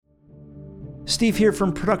Steve here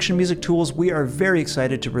from Production Music Tools. We are very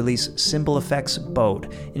excited to release Symbol Effects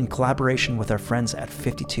Bode in collaboration with our friends at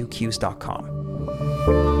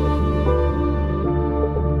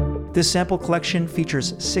 52cues.com. This sample collection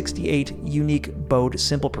features 68 unique Bode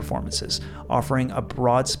cymbal performances, offering a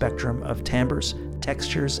broad spectrum of timbres,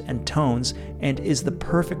 textures, and tones, and is the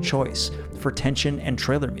perfect choice for tension and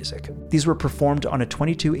trailer music. These were performed on a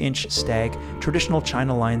 22-inch Stag traditional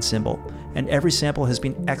China line cymbal, and every sample has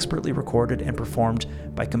been expertly recorded and performed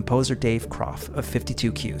by composer Dave Croft of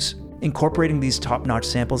 52 Cues. Incorporating these top-notch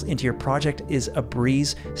samples into your project is a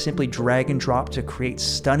breeze. Simply drag and drop to create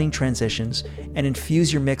stunning transitions and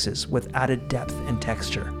infuse your mixes with added depth and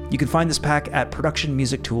texture. You can find this pack at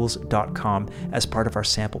productionmusictools.com as part of our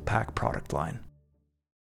sample pack product line.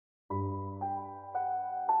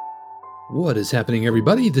 What is happening,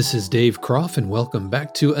 everybody? This is Dave Croft, and welcome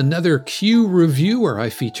back to another Cue review where I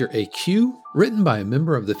feature a cue written by a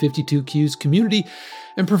member of the 52 Cues community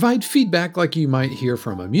and provide feedback like you might hear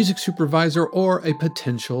from a music supervisor or a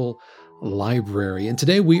potential library. And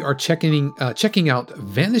today we are checking out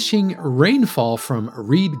Vanishing Rainfall from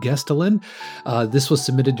Reed Gestelin. This was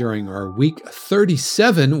submitted during our week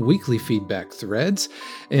 37 weekly feedback threads.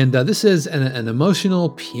 And this is an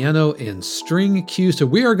emotional piano and string cue. So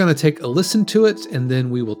we are going to take a listen to it and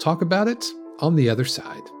then we will talk about it on the other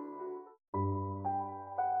side.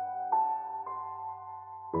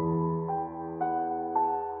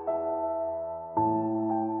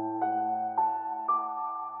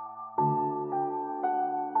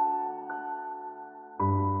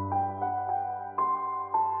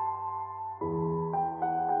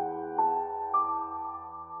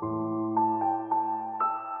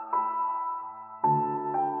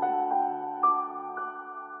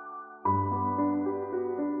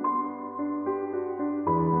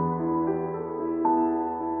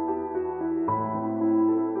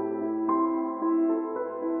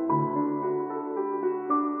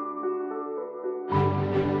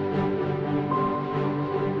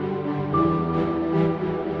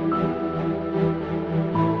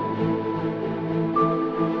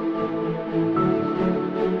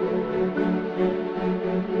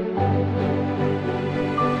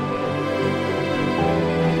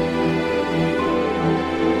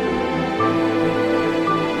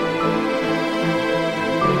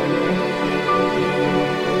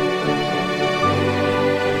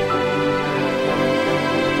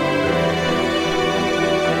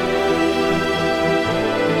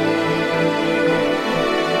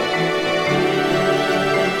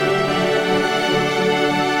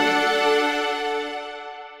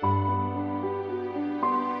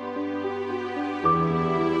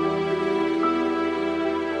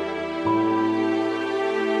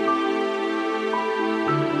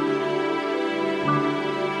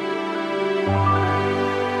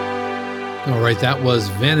 All right, that was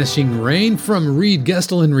Vanishing Rain from Reed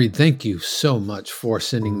Gestelin. Reed, thank you so much for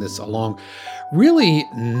sending this along. Really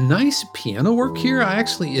nice piano work here. I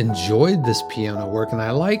actually enjoyed this piano work, and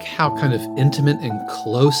I like how kind of intimate and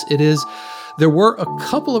close it is. There were a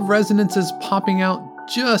couple of resonances popping out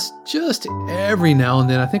just every now and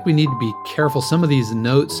then. I think we need to be careful. Some of these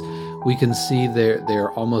notes we can see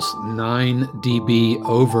they're almost 9 dB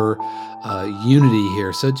over unity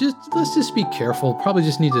here. So let's just be careful. Probably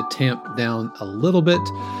just need to tamp down a little bit.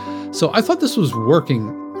 So I thought this was working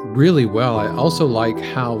really well. I also like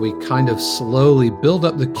how we kind of slowly build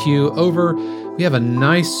up the cue over. We have a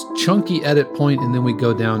nice chunky edit point, and then we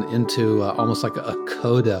go down into almost like a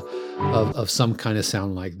coda of some kind of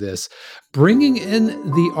sound like this. Bringing in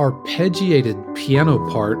the arpeggiated piano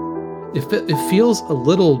part, it feels a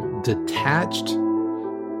little detached.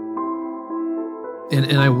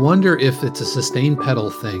 And I wonder if it's a sustain pedal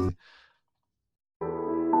thing.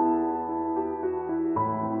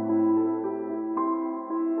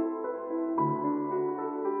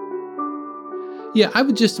 Yeah, I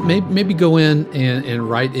would just maybe go in and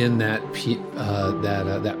write in that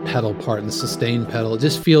pedal part and the sustain pedal. It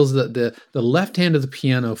just feels that the left hand of the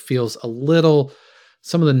piano feels a little.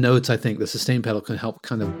 Some of the notes, I think the sustain pedal can help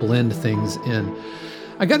kind of blend things in.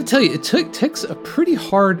 I got to tell you, it takes a pretty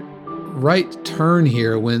hard right turn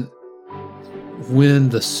here when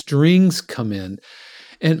the strings come in.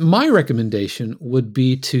 And my recommendation would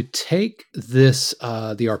be to take this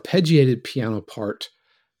the arpeggiated piano part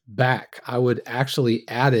back. I would actually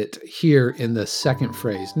add it here in the second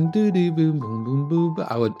phrase. I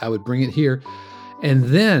would bring it here, and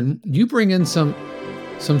then you bring in some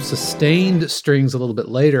sustained strings a little bit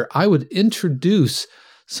later. I would introduce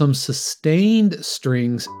some sustained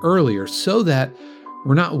strings earlier so that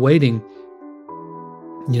we're not waiting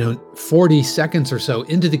 40 seconds or so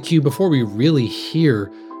into the cue before we really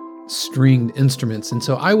hear stringed instruments. And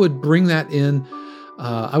so I would bring that in.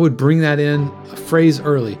 A phrase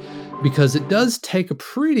early, because it does take a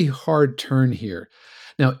pretty hard turn here.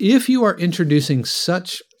 Now, if you are introducing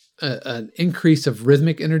such an increase of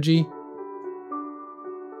rhythmic energy,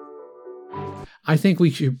 I think we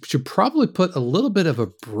should probably put a little bit of a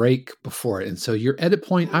break before it. And so your edit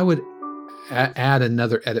point, I would add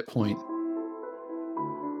another edit point.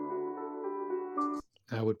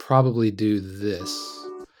 I would probably do this.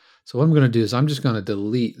 So what I'm going to do is I'm just going to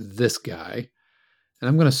delete this guy, and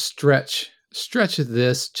I'm going to stretch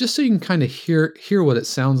this just so you can kind of hear what it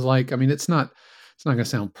sounds like. I mean, it's not going to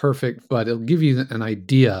sound perfect, but it'll give you an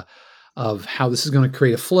idea of how this is going to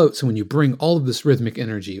create a float. So when you bring all of this rhythmic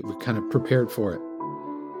energy, we're kind of prepared for it.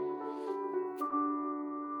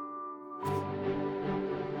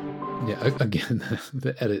 Yeah, again,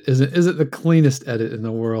 the edit isn't the cleanest edit in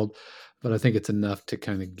the world, but I think it's enough to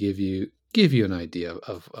kind of give you an idea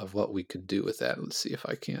of what we could do with that. Let's see if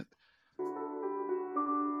I can't.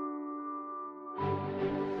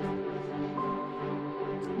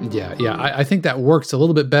 Yeah, I think that works a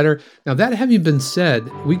little bit better. Now, that having been said,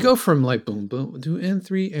 we go from like boom, boom, 2 and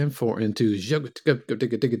 3 and 4 into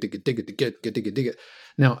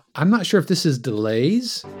now, I'm not sure if this is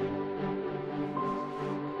delays.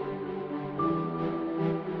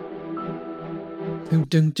 I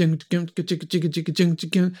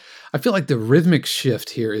feel like the rhythmic shift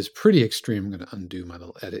here is pretty extreme. I'm going to undo my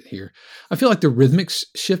little edit here. I feel like the rhythmic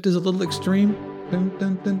shift is a little extreme.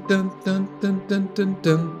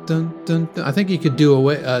 I think you could do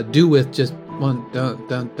with just one dun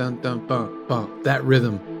dun dun dun bum bum, that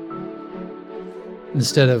rhythm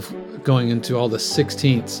instead of going into all the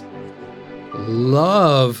 16ths.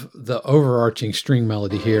 Love the overarching string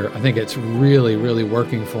melody here. I think it's really, really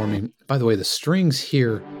working for me. By the way, the strings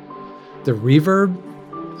here, the reverb,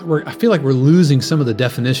 I feel like we're losing some of the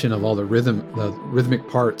definition of all the rhythmic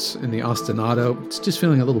parts in the ostinato. It's just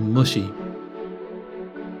feeling a little mushy.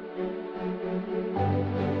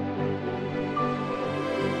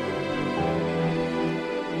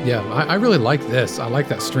 Yeah, I really like this. I like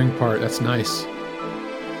that string part. That's nice.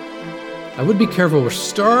 I would be careful. We're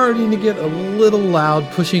starting to get a little loud,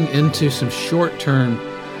 pushing into some short-turn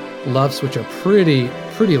luffs, which are pretty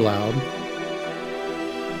loud.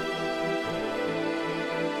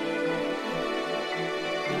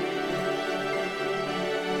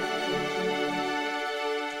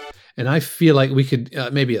 And I feel like we could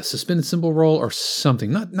maybe a suspended cymbal roll or something.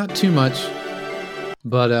 Not too much,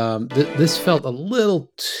 but this felt a little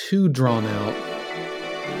too drawn out.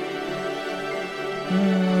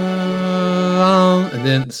 And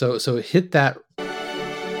then so hit that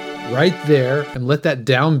right there and let that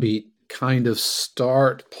downbeat kind of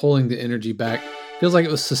start pulling the energy back. Feels like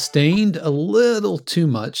it was sustained a little too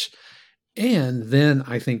much. And then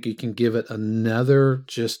I think you can give it another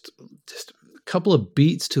just a couple of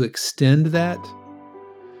beats to extend that.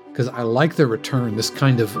 Because I like the return, this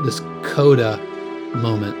coda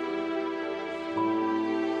moment.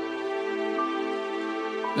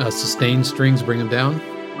 Sustained strings, bring them down.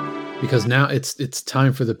 Because now it's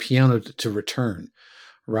time for the piano to return,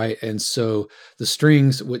 right? And so the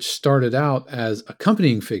strings, which started out as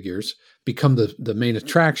accompanying figures, become the main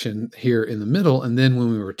attraction here in the middle. And then when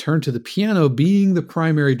we return to the piano being the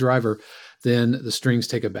primary driver, then the strings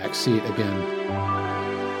take a back seat again.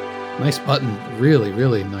 Nice button, really,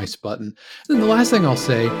 really nice button. And then the last thing I'll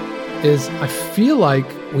say is I feel like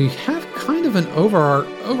we have kind of an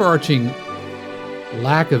overarching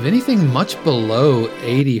lack of anything much below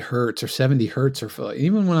 80 hertz or 70 hertz, or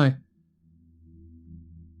even when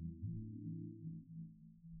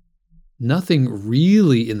nothing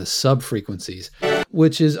really in the sub frequencies,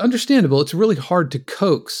 which is understandable. It's really hard to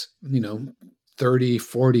coax, 30,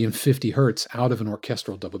 40, and 50 hertz out of an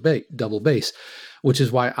orchestral double bass, which is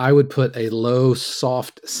why I would put a low,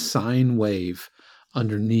 soft sine wave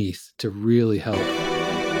underneath to really help.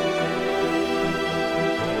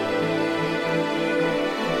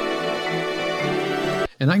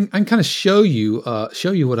 And I can kind of show you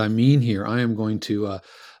what I mean here. I am going to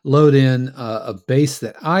load in a bass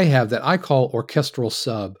that I have that I call orchestral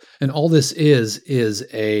sub, and all this is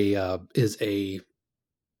a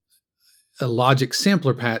Logic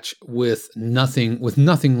sampler patch with nothing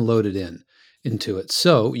loaded into it.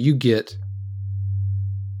 So you get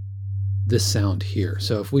this sound here.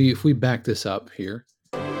 So if we back this up here.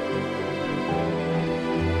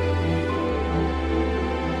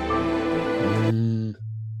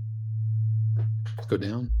 Go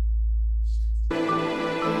down.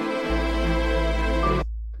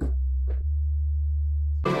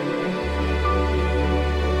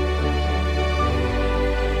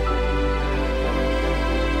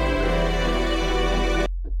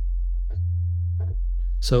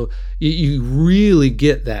 So you really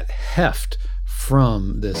get that heft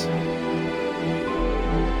from this.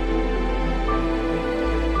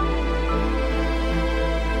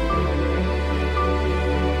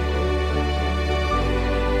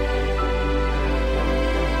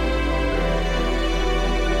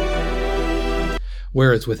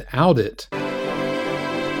 Whereas without it,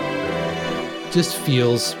 just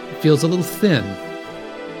feels a little thin.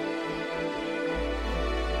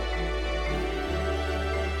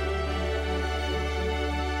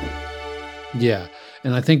 Yeah,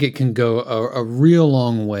 and I think it can go a real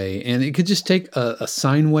long way, and it could just take a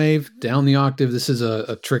sine wave down the octave. This is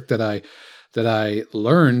a trick that I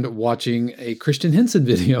learned watching a Christian Henson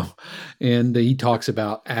video, and he talks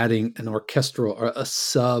about adding an orchestral or a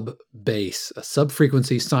sub bass, a sub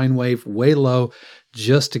frequency sine wave way low,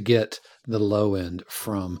 just to get the low end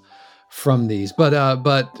from these.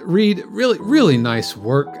 But Reed, really nice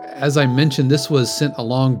work. As I mentioned, this was sent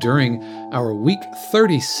along during our week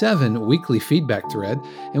 37 weekly feedback thread,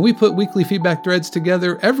 and we put weekly feedback threads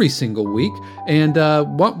together every single week. And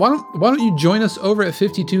why don't you join us over at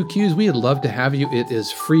 52 Cues? We'd love to have you. It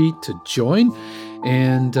is free to join,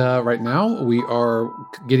 and right now we are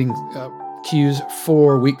getting cues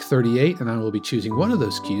for week 38, and I will be choosing one of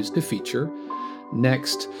those cues to feature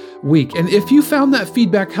next week. And if you found that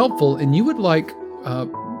feedback helpful and you would like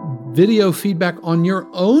video feedback on your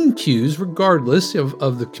own cues, regardless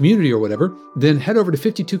of the community or whatever, then head over to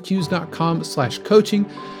 52cues.com/coaching,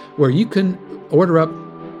 where you can order up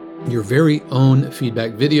your very own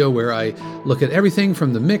feedback video, where I look at everything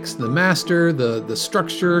from the mix, the master, the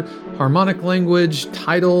structure, harmonic language,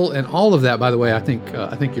 title, and all of that. By the way, I think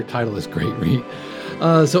your title is great, Reed.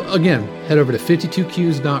 So again, head over to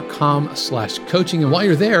 52cues.com/coaching. And while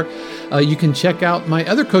you're there, you can check out my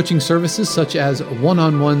other coaching services, such as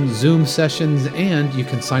one-on-one Zoom sessions, and you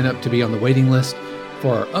can sign up to be on the waiting list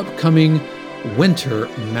for our upcoming Winter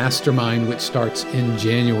Mastermind, which starts in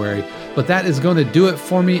January. But that is going to do it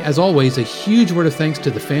for me. As always, a huge word of thanks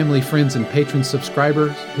to the family, friends, and patron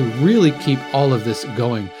subscribers who really keep all of this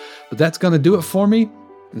going. But that's going to do it for me.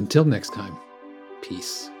 Until next time,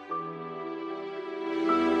 peace.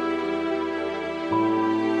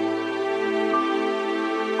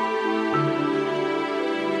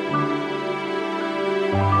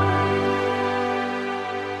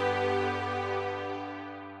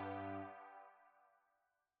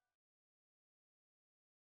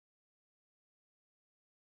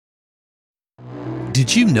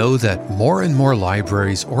 Did you know that more and more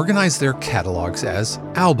libraries organize their catalogs as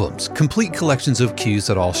albums, complete collections of cues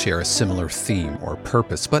that all share a similar theme or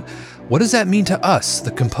purpose? But what does that mean to us, the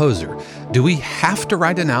composer? Do we have to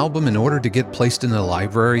write an album in order to get placed in a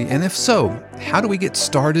library? And if so, how do we get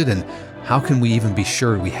started, and how can we even be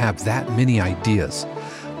sure we have that many ideas?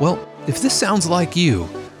 Well, if this sounds like you,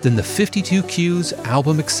 then the 52 Cues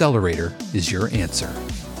Album Accelerator is your answer.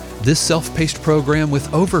 This self-paced program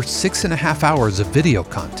with over 6.5 hours of video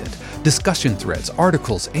content, discussion threads,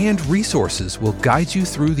 articles, and resources will guide you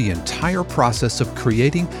through the entire process of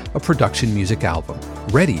creating a production music album,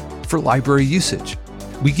 ready for library usage.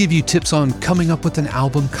 We give you tips on coming up with an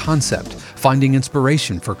album concept, finding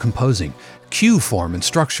inspiration for composing, cue form and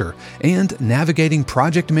structure, and navigating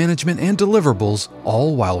project management and deliverables,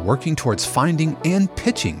 all while working towards finding and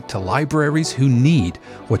pitching to libraries who need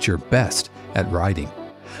what you're best at writing.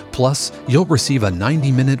 Plus, you'll receive a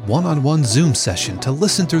 90-minute one-on-one Zoom session to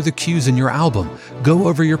listen through the cues in your album, go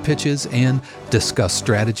over your pitches, and discuss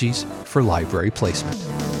strategies for library placement.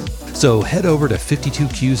 So head over to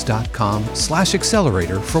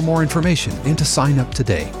 52cues.com/accelerator for more information and to sign up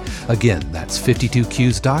today. Again, that's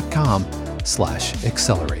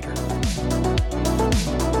 52cues.com/accelerator.